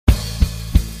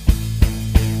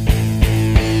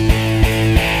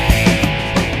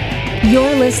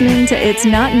You're listening to It's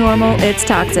Not Normal, It's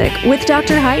Toxic with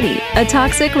Dr. Heidi, a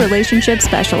toxic relationship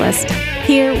specialist.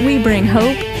 Here, we bring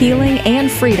hope, healing, and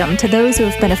freedom to those who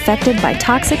have been affected by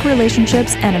toxic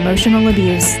relationships and emotional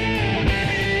abuse.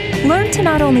 Learn to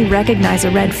not only recognize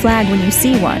a red flag when you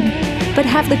see one, but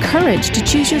have the courage to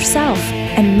choose yourself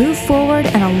and move forward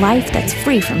in a life that's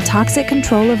free from toxic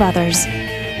control of others.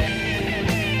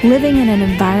 Living in an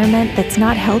environment that's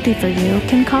not healthy for you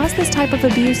can cause this type of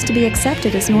abuse to be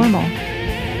accepted as normal.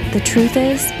 The truth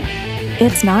is,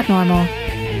 it's not normal.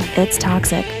 It's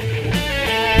toxic.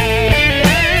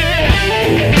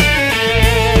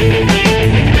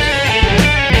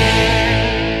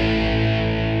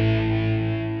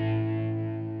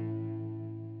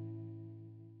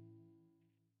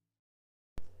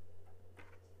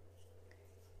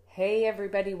 Hey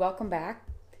everybody, welcome back.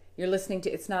 You're listening to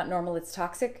It's Not Normal, It's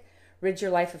Toxic. Rid your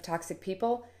life of toxic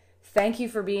people. Thank you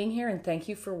for being here and thank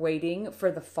you for waiting for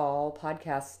the fall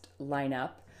podcast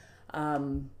lineup.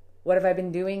 What have I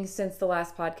been doing since the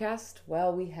last podcast?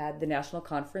 Well, we had the national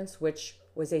conference, which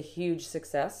was a huge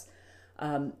success.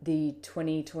 The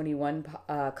 2021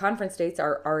 conference dates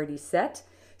are already set.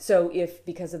 So if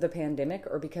because of the pandemic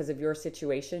or because of your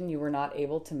situation, you were not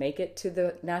able to make it to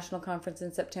the national conference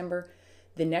in September,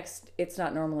 the next It's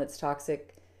Not Normal, It's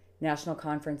Toxic national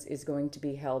conference is going to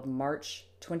be held March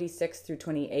 26th through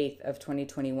 28th of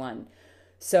 2021.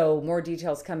 So more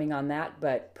details coming on that,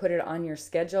 but put it on your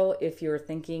schedule if you're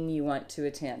thinking you want to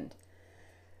attend.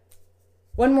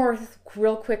 One more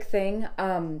real quick thing.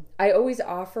 I always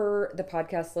offer the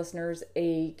podcast listeners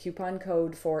a coupon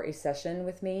code for a session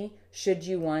with me should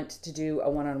you want to do a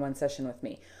one-on-one session with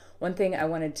me. One thing I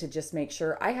wanted to just make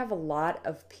sure, I have a lot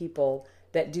of people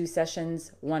that do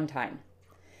sessions one time.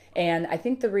 And I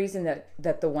think the reason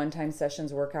that the one-time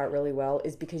sessions work out really well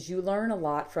is because you learn a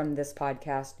lot from this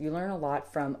podcast, you learn a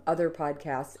lot from other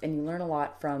podcasts, and you learn a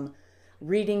lot from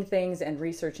reading things and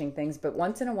researching things. But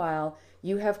once in a while,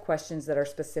 you have questions that are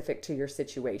specific to your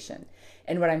situation.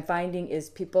 And what I'm finding is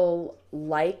people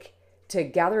like to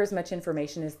gather as much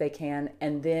information as they can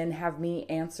and then have me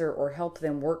answer or help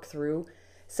them work through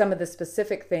some of the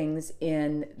specific things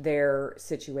in their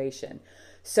situation.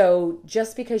 So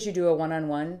just because you do a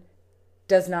one-on-one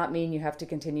does not mean you have to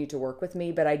continue to work with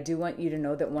me, but I do want you to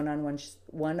know that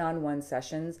one-on-one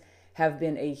sessions have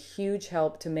been a huge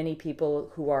help to many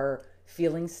people who are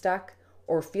feeling stuck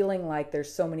or feeling like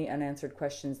there's so many unanswered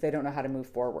questions they don't know how to move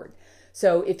forward.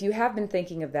 So if you have been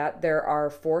thinking of that, there are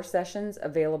 4 sessions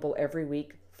available every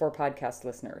week for podcast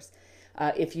listeners.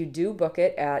 If you do book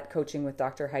it at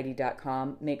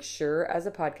coachingwithdrheidi.com, make sure as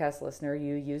a podcast listener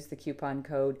you use the coupon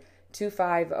code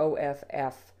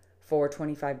 250FF for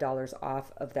 $25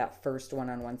 off of that first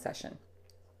one-on-one session.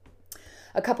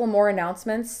 A couple more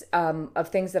announcements of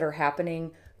things that are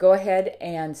happening. Go ahead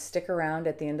and stick around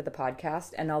at the end of the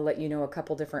podcast and I'll let you know a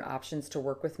couple different options to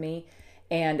work with me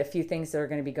and a few things that are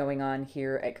going to be going on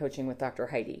here at Coaching with Dr.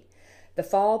 Heidi. The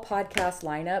fall podcast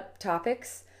lineup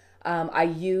topics, I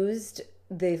used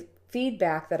the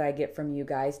feedback that I get from you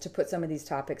guys to put some of these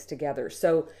topics together.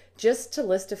 So just to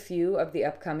list a few of the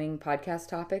upcoming podcast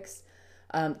topics,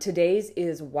 today's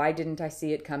is why didn't I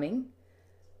see it coming?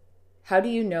 How do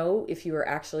you know if you are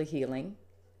actually healing?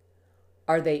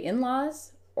 Are they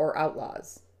in-laws or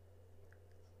outlaws?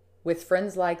 With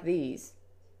friends like these,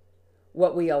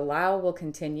 what we allow will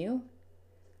continue.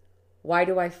 Why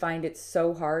do I find it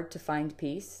so hard to find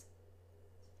peace?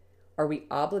 Are we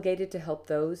obligated to help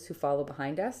those who follow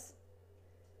behind us?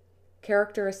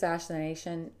 Character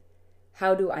assassination.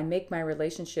 How do I make my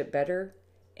relationship better?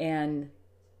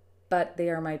 But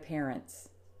they are my parents.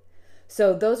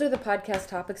 So those are the podcast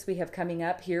topics we have coming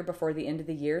up here before the end of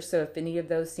the year. So if any of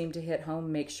those seem to hit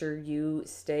home, make sure you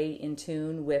stay in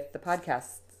tune with the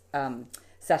podcast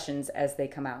sessions as they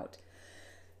come out.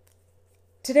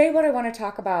 Today, what I want to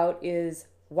talk about is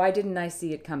why didn't I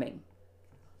see it coming?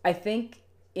 I think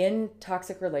in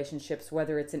toxic relationships,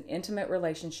 whether it's an intimate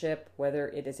relationship, whether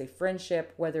it is a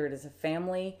friendship, whether it is a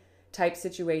family type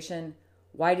situation,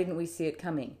 why didn't we see it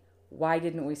coming? Why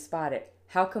didn't we spot it?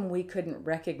 How come we couldn't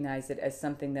recognize it as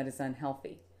something that is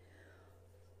unhealthy?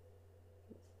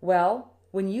 Well,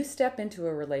 when you step into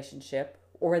a relationship,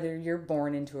 or whether you're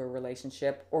born into a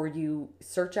relationship, or you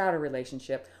search out a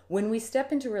relationship, when we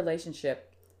step into a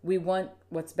relationship, we want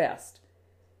what's best.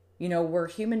 You know, we're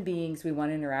human beings, we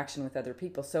want interaction with other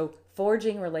people. So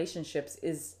forging relationships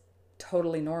is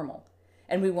totally normal.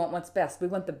 And we want what's best. We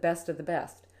want the best of the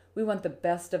best. We want the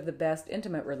best of the best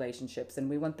intimate relationships,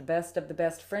 and we want the best of the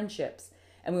best friendships,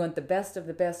 and we want the best of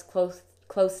the best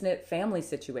close-knit family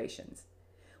situations.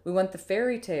 We want the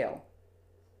fairy tale,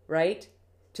 right?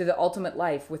 To the ultimate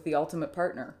life with the ultimate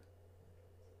partner.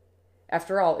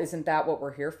 After all, isn't that what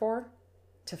we're here for?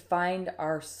 To find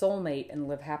our soulmate and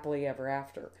live happily ever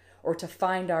after, or to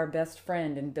find our best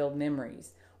friend and build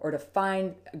memories, or to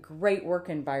find a great work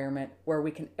environment where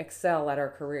we can excel at our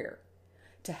career,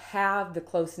 to have the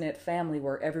close-knit family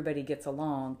where everybody gets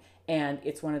along and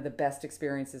it's one of the best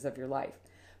experiences of your life.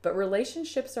 But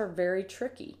relationships are very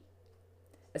tricky,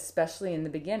 especially in the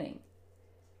beginning.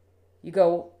 You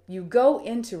go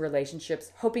into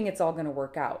relationships hoping it's all going to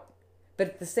work out. But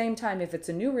at the same time, if it's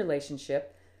a new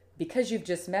relationship, because you've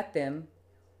just met them,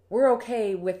 we're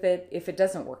okay with it if it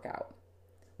doesn't work out.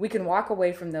 We can walk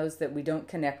away from those that we don't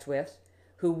connect with,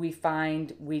 who we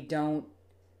find we don't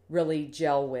really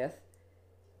gel with.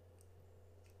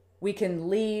 We can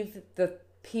leave the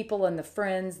people and the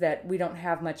friends that we don't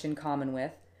have much in common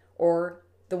with, or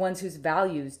the ones whose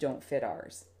values don't fit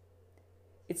ours.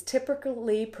 It's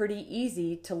typically pretty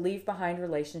easy to leave behind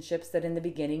relationships that in the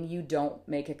beginning you don't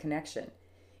make a connection.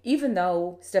 Even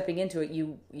though stepping into it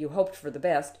you hoped for the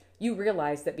best, you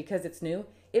realize that because it's new,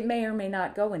 it may or may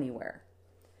not go anywhere.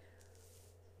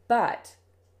 But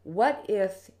what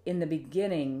if in the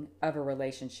beginning of a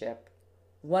relationship,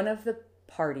 one of the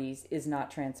parties is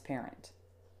not transparent?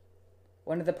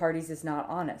 One of the parties is not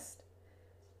honest,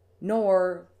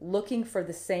 nor looking for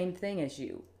the same thing as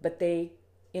you, but they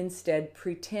instead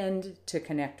pretend to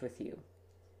connect with you.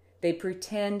 They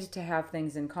pretend to have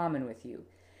things in common with you.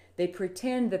 They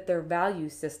pretend that their value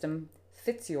system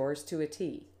fits yours to a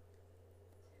T.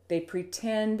 They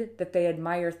pretend that they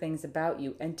admire things about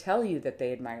you and tell you that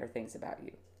they admire things about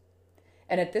you.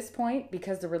 And at this point,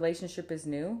 because the relationship is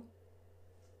new,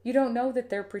 you don't know that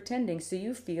they're pretending, so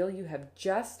you feel you have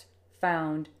just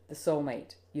found the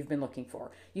soulmate you've been looking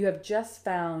for. You have just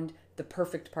found the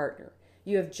perfect partner.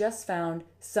 You have just found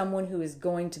someone who is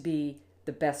going to be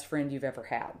the best friend you've ever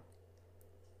had.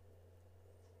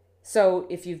 So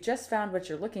if you've just found what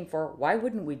you're looking for, why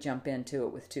wouldn't we jump into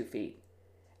it with 2 feet?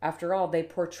 After all, they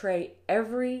portray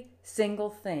every single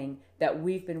thing that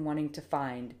we've been wanting to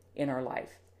find in our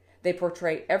life. They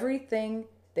portray everything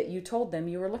that you told them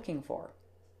you were looking for.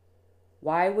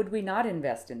 Why would we not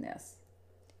invest in this?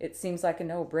 It seems like a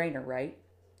no-brainer, right?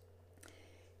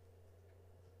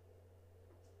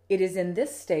 It is in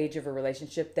this stage of a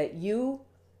relationship that you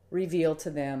reveal to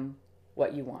them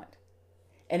what you want.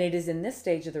 And it is in this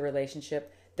stage of the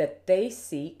relationship that they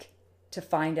seek to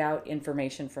find out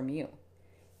information from you.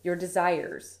 Your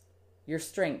desires, your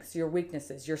strengths, your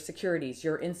weaknesses, your securities,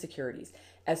 your insecurities.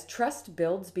 As trust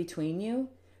builds between you,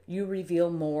 you reveal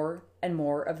more and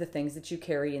more of the things that you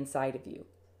carry inside of you.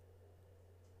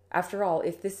 After all,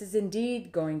 if this is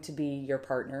indeed going to be your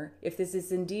partner, if this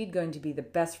is indeed going to be the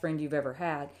best friend you've ever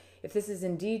had, if this is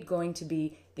indeed going to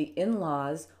be the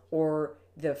in-laws or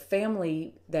the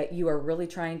family that you are really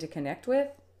trying to connect with,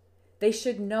 they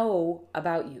should know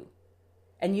about you,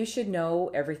 and you should know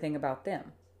everything about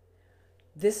them.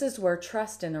 This is where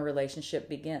trust in a relationship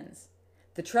begins.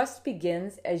 The trust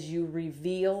begins as you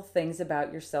reveal things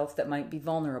about yourself that might be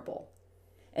vulnerable.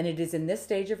 And it is in this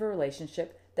stage of a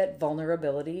relationship that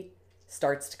vulnerability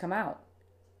starts to come out.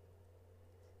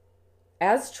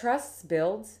 As trust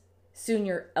builds, soon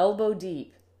you're elbow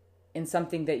deep in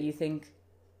something that you think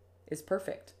is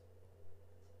perfect,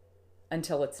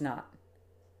 until it's not.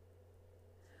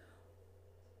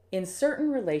 In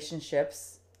certain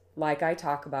relationships, like I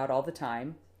talk about all the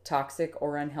time, toxic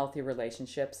or unhealthy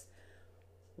relationships,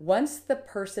 once the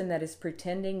person that is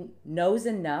pretending knows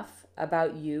enough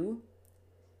about you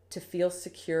to feel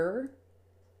secure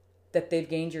that they've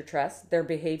gained your trust, their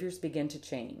behaviors begin to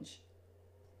change.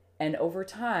 And over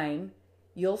time,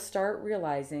 you'll start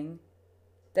realizing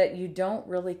that you don't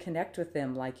really connect with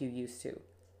them like you used to.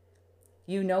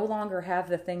 You no longer have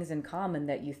the things in common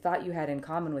that you thought you had in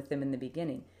common with them in the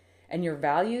beginning. And your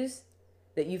values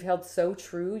that you've held so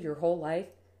true your whole life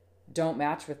don't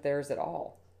match with theirs at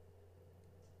all.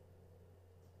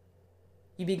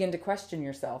 You begin to question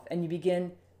yourself, and you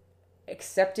begin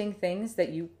accepting things that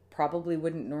you probably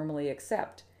wouldn't normally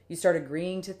accept. You start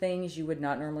agreeing to things you would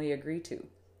not normally agree to.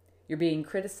 You're being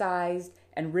criticized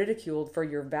and ridiculed for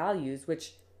your values,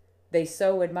 which they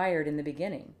so admired in the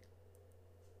beginning.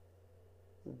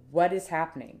 What is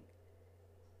happening?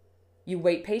 You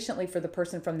wait patiently for the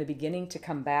person from the beginning to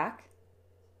come back.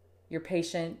 You're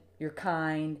patient, you're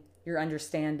kind, you're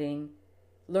understanding,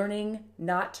 learning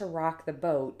not to rock the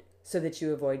boat so that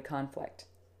you avoid conflict.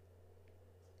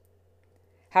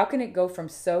 How can it go from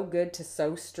so good to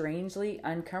so strangely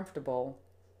uncomfortable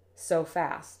so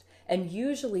fast? And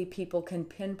usually people can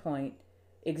pinpoint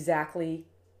exactly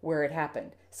where it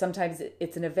happened. Sometimes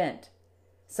it's an event.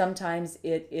 Sometimes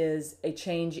it is a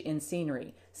change in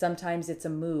scenery. Sometimes it's a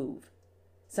move.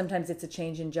 Sometimes it's a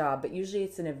change in job, but usually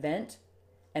it's an event,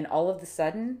 and all of a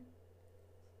sudden,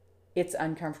 it's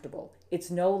uncomfortable.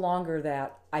 It's no longer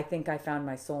that I think I found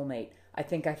my soulmate. I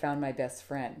think I found my best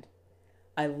friend.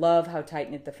 I love how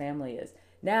tight-knit the family is.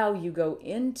 Now you go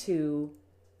into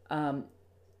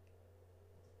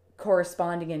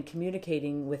corresponding and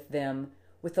communicating with them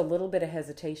with a little bit of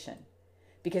hesitation,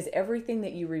 because everything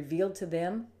that you revealed to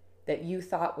them that you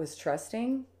thought was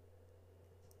trusting,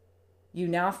 you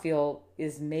now feel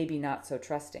is maybe not so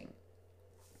trusting.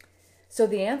 So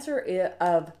the answer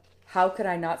of how could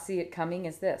I not see it coming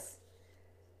is this.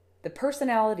 The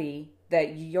personality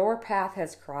that your path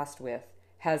has crossed with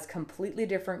has completely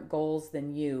different goals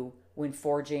than you when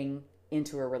forging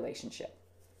into a relationship.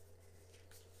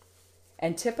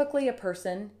 And typically a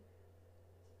person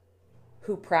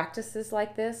who practices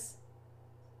like this,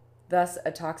 thus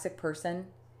a toxic person,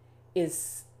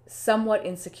 is somewhat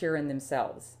insecure in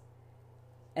themselves.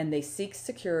 And they seek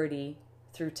security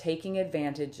through taking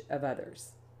advantage of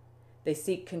others. They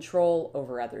seek control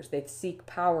over others. They seek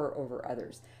power over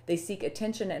others. They seek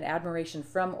attention and admiration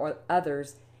from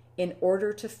others in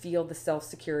order to feel the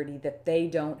self-security that they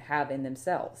don't have in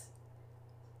themselves.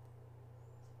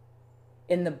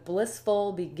 In the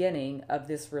blissful beginning of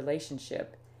this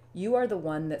relationship, you are the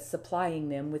one that's supplying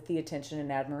them with the attention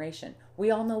and admiration.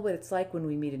 We all know what it's like when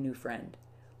we meet a new friend.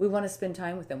 We want to spend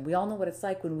time with them. We all know what it's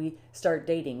like when we start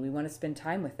dating. We want to spend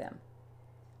time with them.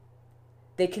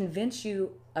 They convince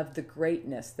you of the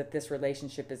greatness that this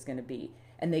relationship is going to be,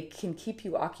 and they can keep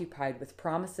you occupied with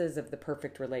promises of the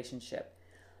perfect relationship,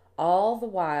 all the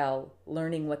while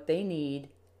learning what they need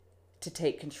to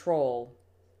take control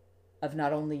of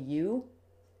not only you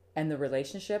and the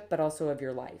relationship, but also of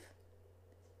your life.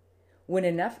 When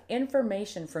enough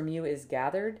information from you is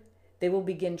gathered, they will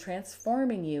begin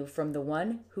transforming you from the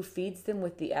one who feeds them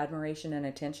with the admiration and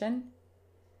attention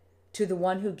to the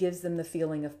one who gives them the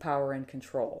feeling of power and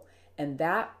control. And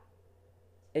that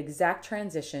exact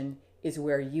transition is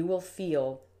where you will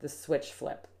feel the switch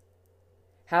flip.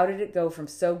 How did it go from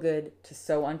so good to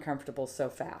so uncomfortable so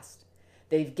fast?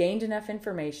 They've gained enough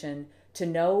information to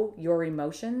know your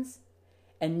emotions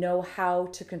and know how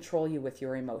to control you with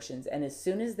your emotions. And as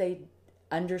soon as they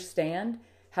understand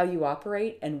how you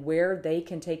operate and where they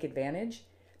can take advantage,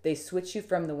 they switch you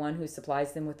from the one who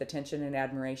supplies them with attention and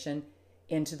admiration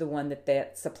into the one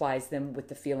that supplies them with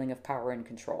the feeling of power and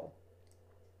control.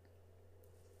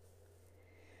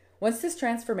 Once this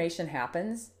transformation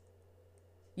happens,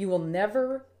 you will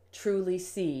never truly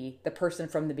see the person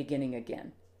from the beginning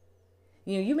again.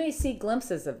 You may see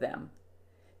glimpses of them,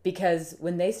 because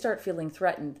when they start feeling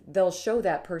threatened, they'll show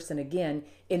that person again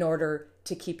in order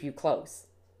to keep you close.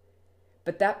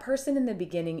 But that person in the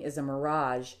beginning is a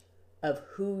mirage of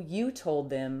who you told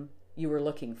them you were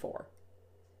looking for.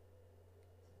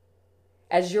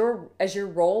 As your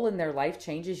role in their life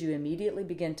changes, you immediately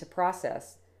begin to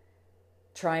process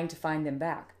trying to find them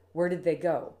back. Where did they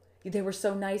go? They were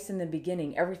so nice in the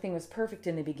beginning. Everything was perfect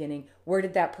in the beginning. Where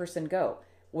did that person go?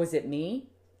 Was it me?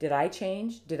 Did I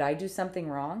change? Did I do something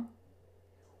wrong?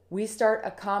 We start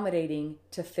accommodating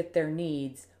to fit their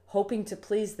needs, hoping to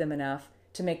please them enough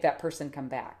to make that person come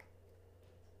back.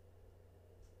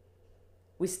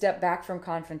 We step back from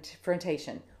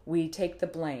confrontation. We take the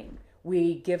blame.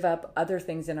 We give up other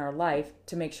things in our life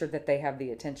to make sure that they have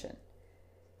the attention.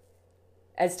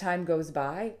 As time goes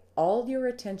by, all your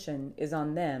attention is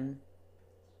on them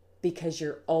because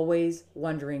you're always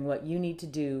wondering what you need to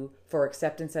do for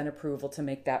acceptance and approval to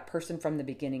make that person from the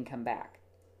beginning come back.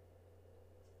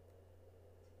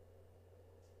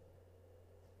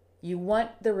 You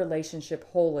want the relationship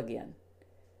whole again.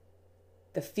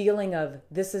 The feeling of,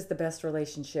 this is the best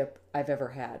relationship I've ever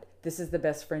had. This is the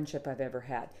best friendship I've ever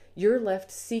had. You're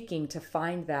left seeking to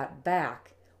find that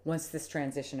back once this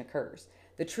transition occurs.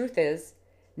 The truth is,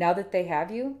 now that they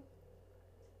have you,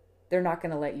 they're not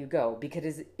going to let you go,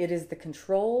 because it is the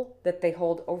control that they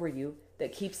hold over you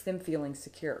that keeps them feeling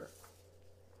secure.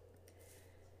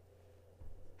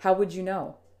 How would you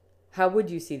know? How would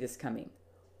you see this coming?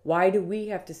 Why do we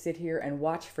have to sit here and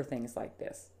watch for things like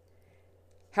this?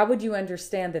 How would you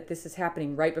understand that this is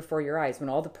happening right before your eyes when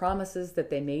all the promises that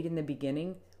they made in the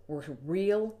beginning were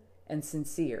real and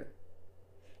sincere?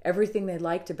 Everything they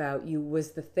liked about you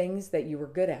was the things that you were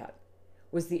good at,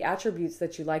 was the attributes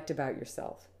that you liked about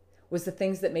yourself, was the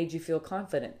things that made you feel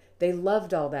confident. They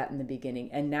loved all that in the beginning,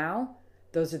 and now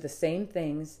those are the same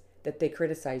things that they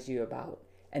criticize you about,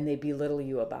 and they belittle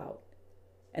you about,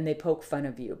 and they poke fun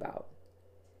of you about.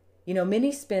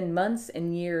 Many spend months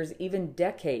and years, even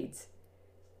decades,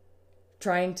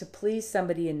 trying to please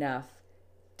somebody enough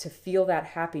to feel that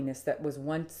happiness that was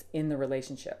once in the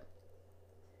relationship.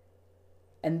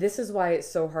 And this is why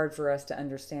it's so hard for us to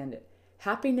understand it.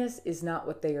 Happiness is not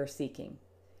what they are seeking.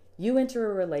 You enter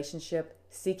a relationship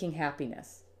seeking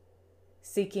happiness,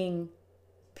 seeking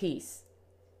peace,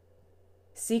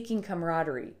 seeking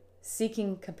camaraderie,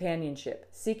 seeking companionship,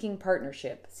 seeking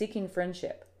partnership, seeking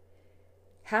friendship.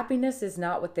 Happiness is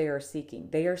not what they are seeking.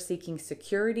 They are seeking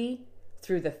security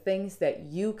through the things that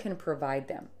you can provide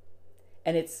them.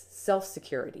 And it's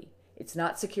self-security. It's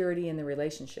not security in the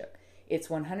relationship. It's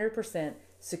 100%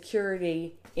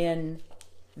 security in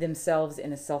themselves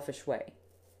in a selfish way.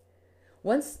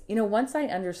 Once I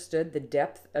understood the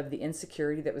depth of the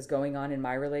insecurity that was going on in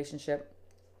my relationship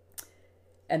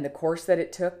and the course that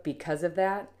it took because of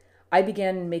that, I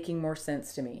began making more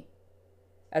sense to me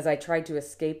as I tried to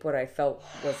escape what I felt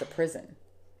was a prison.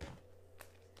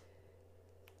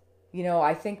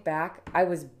 I think back, I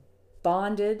was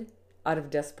bonded out of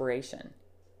desperation.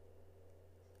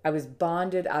 I was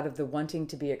bonded out of the wanting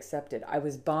to be accepted. I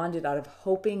was bonded out of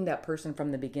hoping that person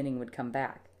from the beginning would come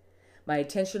back. My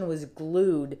attention was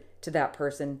glued to that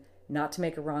person, not to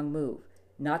make a wrong move,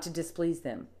 not to displease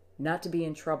them, not to be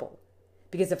in trouble.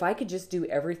 Because if I could just do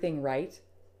everything right,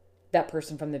 that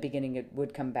person from the beginning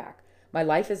would come back. My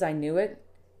life as I knew it,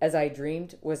 as I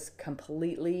dreamed, was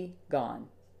completely gone.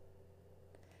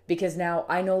 Because now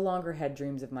I no longer had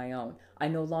dreams of my own. I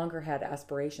no longer had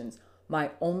aspirations.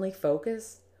 My only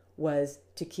focus was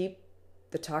to keep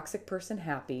the toxic person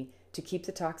happy, to keep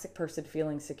the toxic person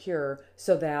feeling secure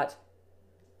so that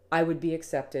I would be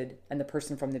accepted and the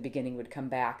person from the beginning would come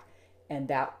back. And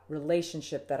that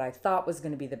relationship that I thought was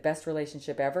going to be the best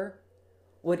relationship ever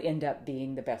would end up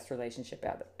being the best relationship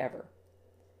ever.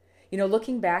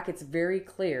 Looking back, it's very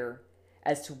clear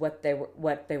as to what they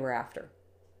were after.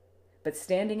 But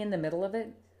standing in the middle of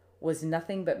it was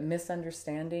nothing but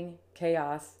misunderstanding,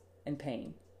 chaos, and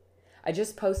pain. I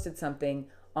just posted something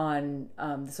on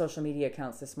the social media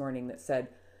accounts this morning that said,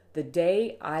 the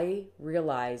day I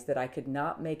realized that I could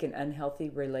not make an unhealthy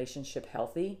relationship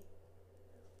healthy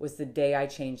was the day I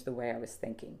changed the way I was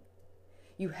thinking.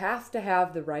 You have to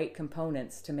have the right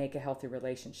components to make a healthy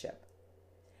relationship.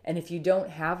 And if you don't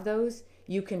have those,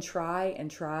 you can try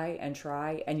and try and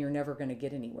try, and you're never going to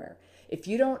get anywhere. If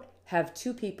you don't have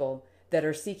two people that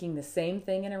are seeking the same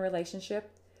thing in a relationship,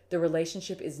 the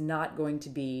relationship is not going to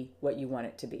be what you want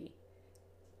it to be.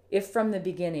 If from the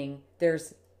beginning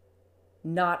there's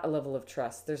not a level of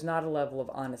trust, there's not a level of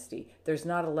honesty, there's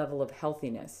not a level of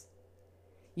healthiness,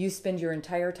 you spend your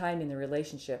entire time in the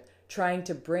relationship trying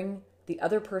to bring the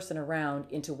other person around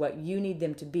into what you need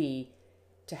them to be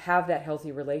to have that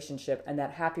healthy relationship and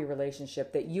that happy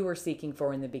relationship that you were seeking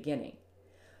for in the beginning.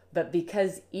 But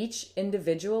because each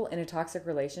individual in a toxic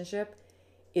relationship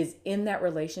is in that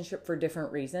relationship for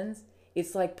different reasons,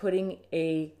 it's like putting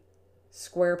a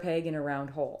square peg in a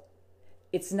round hole.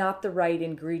 It's not the right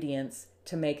ingredients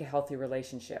to make a healthy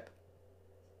relationship.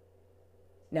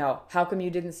 Now, how come you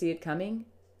didn't see it coming?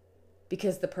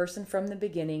 Because the person from the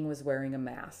beginning was wearing a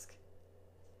mask.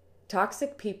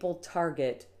 Toxic people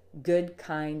target good,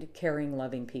 kind, caring,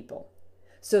 loving people.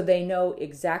 So they know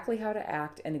exactly how to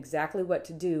act and exactly what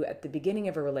to do at the beginning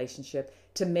of a relationship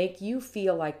to make you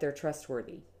feel like they're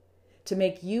trustworthy, to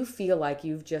make you feel like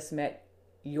you've just met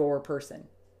your person,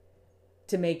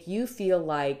 to make you feel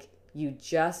like you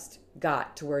just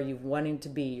got to where you've wanted to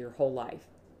be your whole life.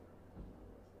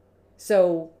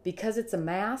 So because it's a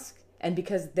mask and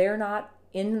because they're not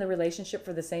in the relationship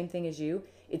for the same thing as you,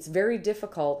 it's very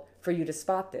difficult for you to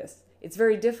spot this. It's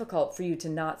very difficult for you to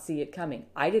not see it coming.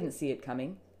 I didn't see it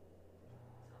coming.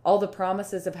 All the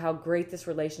promises of how great this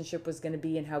relationship was going to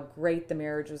be and how great the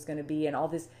marriage was going to be and all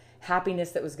this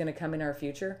happiness that was going to come in our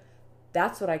future,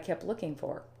 that's what I kept looking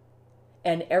for.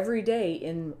 And every day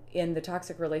in the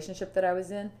toxic relationship that I was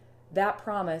in, that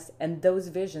promise and those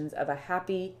visions of a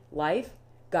happy life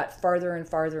got farther and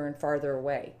farther and farther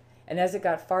away. And as it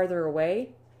got farther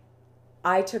away,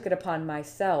 I took it upon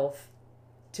myself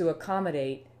to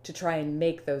accommodate, to try and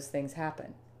make those things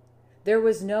happen. There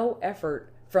was no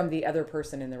effort from the other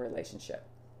person in the relationship.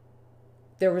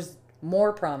 There was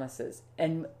more promises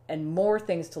and more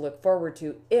things to look forward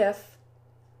to if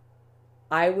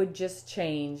I would just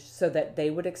change so that they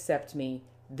would accept me,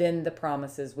 then the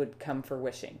promises would come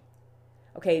fruition.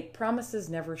 Okay, promises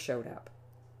never showed up.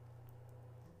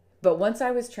 But once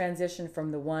I was transitioned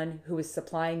from the one who was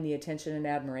supplying the attention and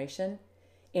admiration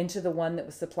into the one that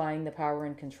was supplying the power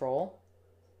and control,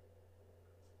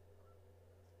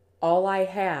 all I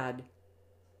had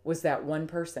was that one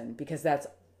person, because it's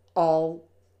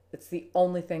the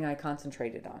only thing I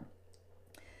concentrated on.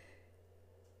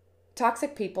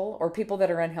 Toxic people, or people that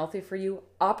are unhealthy for you,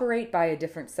 operate by a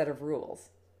different set of rules.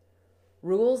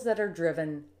 rules that are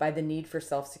driven by the need for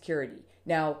self-security.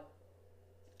 Now,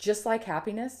 just like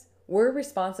happiness, we're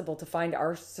responsible to find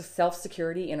our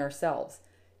self-security in ourselves.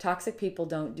 Toxic people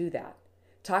don't do that.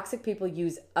 Toxic people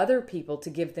use other people to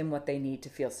give them what they need to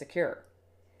feel secure.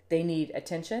 They need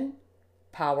attention,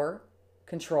 power,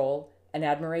 control, and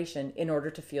admiration in order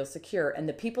to feel secure. And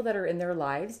the people that are in their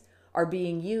lives are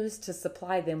being used to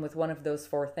supply them with one of those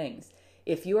four things.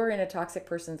 If you are in a toxic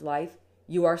person's life,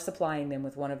 you are supplying them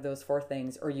with one of those four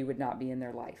things, or you would not be in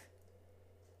their life.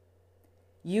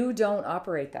 You don't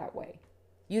operate that way.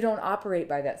 You don't operate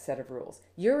by that set of rules.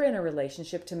 You're in a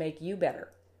relationship to make you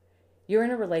better. You're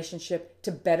in a relationship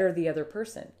to better the other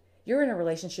person. You're in a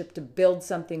relationship to build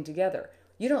something together.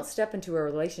 You don't step into a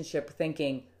relationship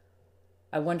thinking,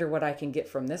 I wonder what I can get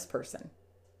from this person.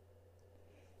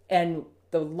 And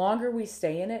the longer we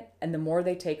stay in it and the more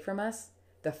they take from us,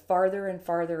 the farther and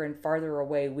farther and farther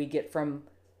away we get from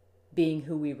being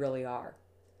who we really are.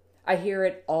 I hear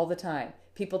it all the time.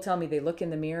 People tell me they look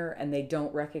in the mirror and they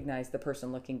don't recognize the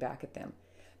person looking back at them.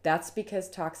 That's because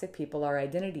toxic people are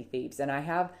identity thieves. And I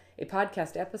have a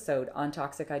podcast episode on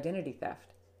toxic identity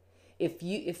theft.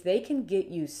 If they can get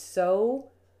you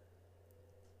so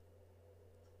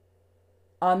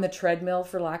on the treadmill,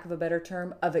 for lack of a better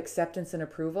term, of acceptance and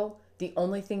approval, the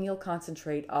only thing you'll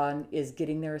concentrate on is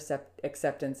getting their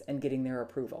acceptance and getting their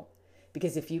approval.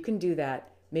 Because if you can do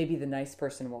that, maybe the nice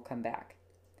person will come back.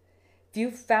 If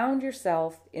you've found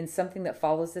yourself in something that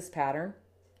follows this pattern,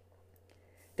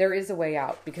 there is a way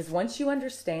out. Because once you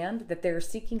understand that they're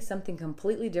seeking something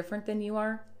completely different than you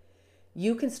are,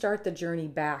 you can start the journey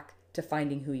back to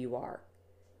finding who you are.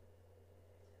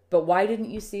 But why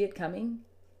didn't you see it coming?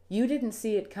 You didn't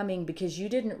see it coming because you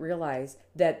didn't realize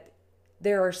that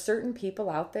there are certain people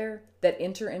out there that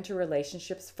enter into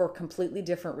relationships for completely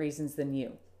different reasons than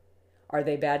you. Are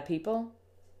they bad people?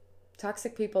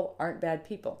 Toxic people aren't bad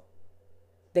people.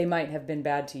 They might have been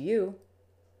bad to you,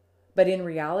 but in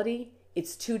reality,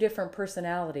 it's two different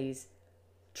personalities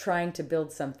trying to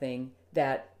build something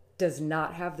that does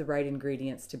not have the right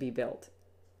ingredients to be built.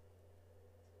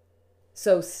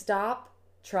 So stop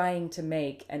trying to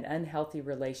make an unhealthy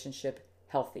relationship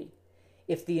healthy.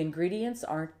 If the ingredients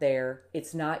aren't there,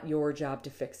 it's not your job to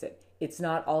fix it. It's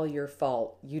not all your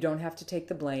fault. You don't have to take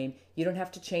the blame. You don't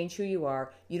have to change who you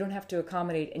are. You don't have to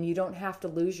accommodate, and you don't have to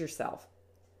lose yourself.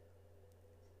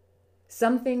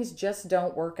 Some things just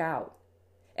don't work out.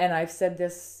 And I've said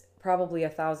this probably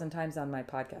 1,000 times on my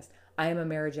podcast. I am a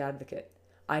marriage advocate.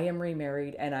 I am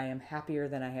remarried, and I am happier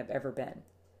than I have ever been.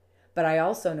 But I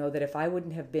also know that if I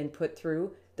wouldn't have been put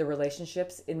through the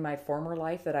relationships in my former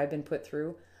life that I've been put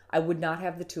through, I would not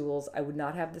have the tools, I would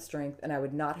not have the strength, and I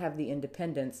would not have the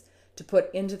independence to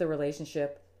put into the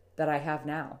relationship that I have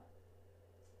now.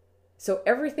 So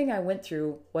everything I went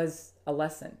through was a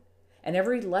lesson. And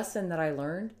every lesson that I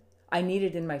learned, I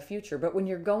needed in my future. But when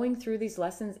you're going through these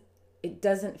lessons, it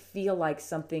doesn't feel like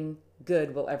something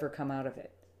good will ever come out of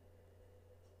it.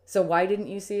 So why didn't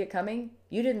you see it coming?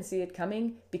 You didn't see it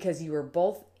coming because you were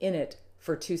both in it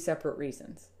for two separate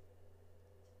reasons.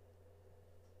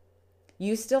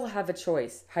 You still have a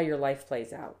choice how your life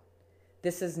plays out.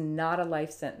 This is not a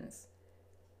life sentence.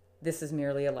 This is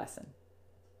merely a lesson.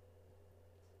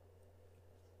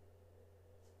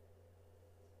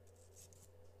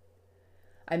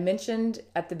 I mentioned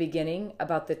at the beginning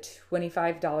about the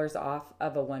 $25 off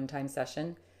of a one-time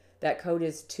session. That code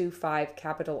is 25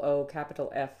 capital O,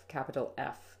 capital F, capital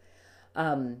F.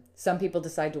 Some people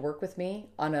decide to work with me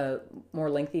on a more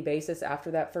lengthy basis after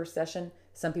that first session.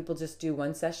 Some people just do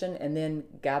one session and then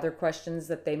gather questions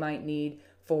that they might need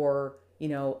for,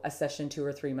 a session 2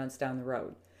 or 3 months down the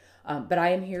road. But I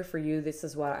am here for you. This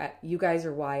is why you guys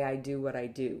are why I do what I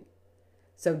do.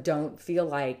 So don't feel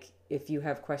like if you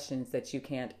have questions that you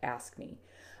can't ask me.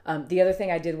 The other thing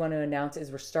I did want to announce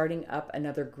is we're starting up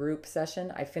another group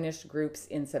session. I finished groups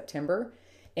in September,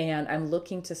 and I'm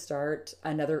looking to start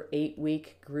another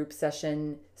 8-week group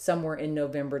session somewhere in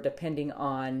November, depending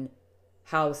on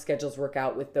how schedules work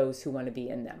out with those who want to be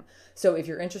in them. So if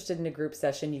you're interested in a group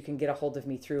session, you can get a hold of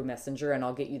me through Messenger, and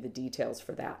I'll get you the details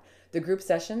for that. The group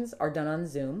sessions are done on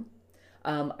Zoom.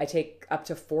 I take up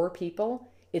to 4 people.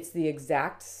 It's the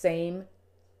exact same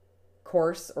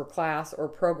course or class or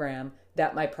program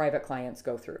that my private clients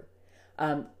go through.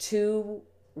 2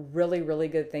 really, really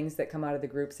good things that come out of the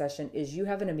group session is you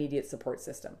have an immediate support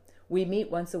system. We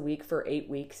meet once a week for 8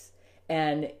 weeks,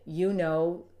 and you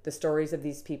know the stories of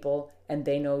these people and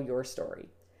they know your story.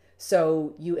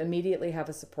 So you immediately have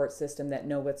a support system that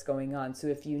know what's going on. So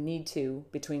if you need to,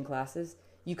 between classes,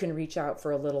 you can reach out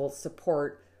for a little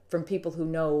support from people who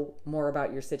know more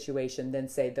about your situation than,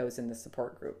 say, those in the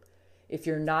support group. If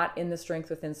you're not in the Strength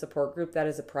Within support group, that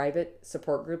is a private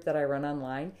support group that I run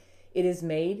online. It is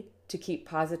made to keep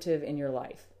positive in your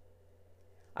life.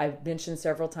 I've mentioned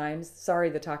several times, sorry,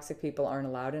 the toxic people aren't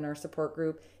allowed in our support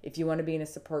group. If you want to be in a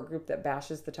support group that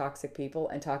bashes the toxic people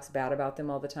and talks bad about them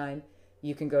all the time,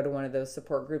 you can go to one of those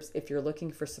support groups. If you're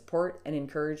looking for support and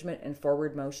encouragement and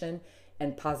forward motion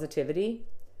and positivity,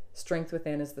 Strength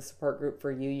Within is the support group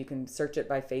for you. You can search it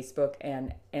by Facebook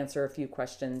and answer a few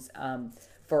questions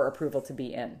for approval to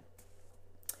be in.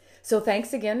 So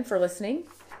thanks again for listening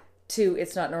to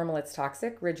It's Not Normal, It's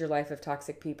Toxic, Rid Your Life of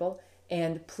Toxic People.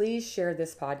 And please share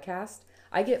this podcast.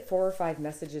 I get 4 or 5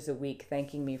 messages a week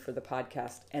thanking me for the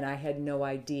podcast, and I had no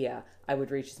idea I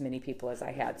would reach as many people as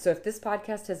I had. So if this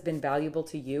podcast has been valuable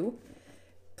to you,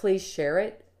 please share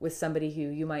it with somebody who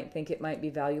you might think it might be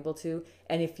valuable to.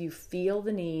 And if you feel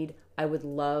the need, I would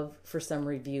love for some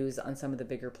reviews on some of the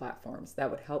bigger platforms. That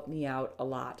would help me out a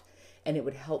lot, and it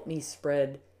would help me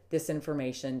spread this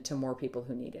information to more people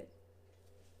who need it.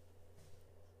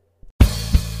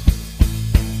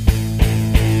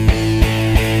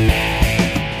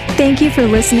 Thank you for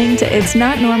listening to It's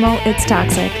Not Normal, It's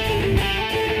Toxic.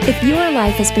 If your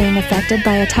life is being affected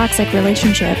by a toxic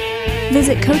relationship,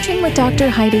 visit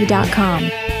coachingwithdrheidi.com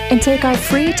and take our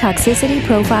free toxicity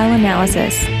profile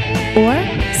analysis, or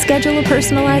schedule a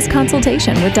personalized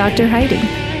consultation with Dr. Heidi.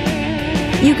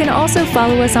 You can also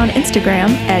follow us on Instagram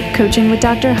at Coaching with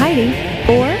Dr. Heidi,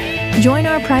 or join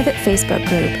our private Facebook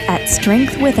group at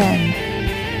Strength Within.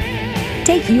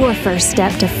 Take your first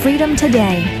step to freedom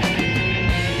today.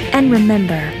 And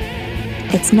remember,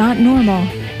 it's not normal,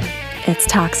 it's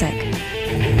toxic.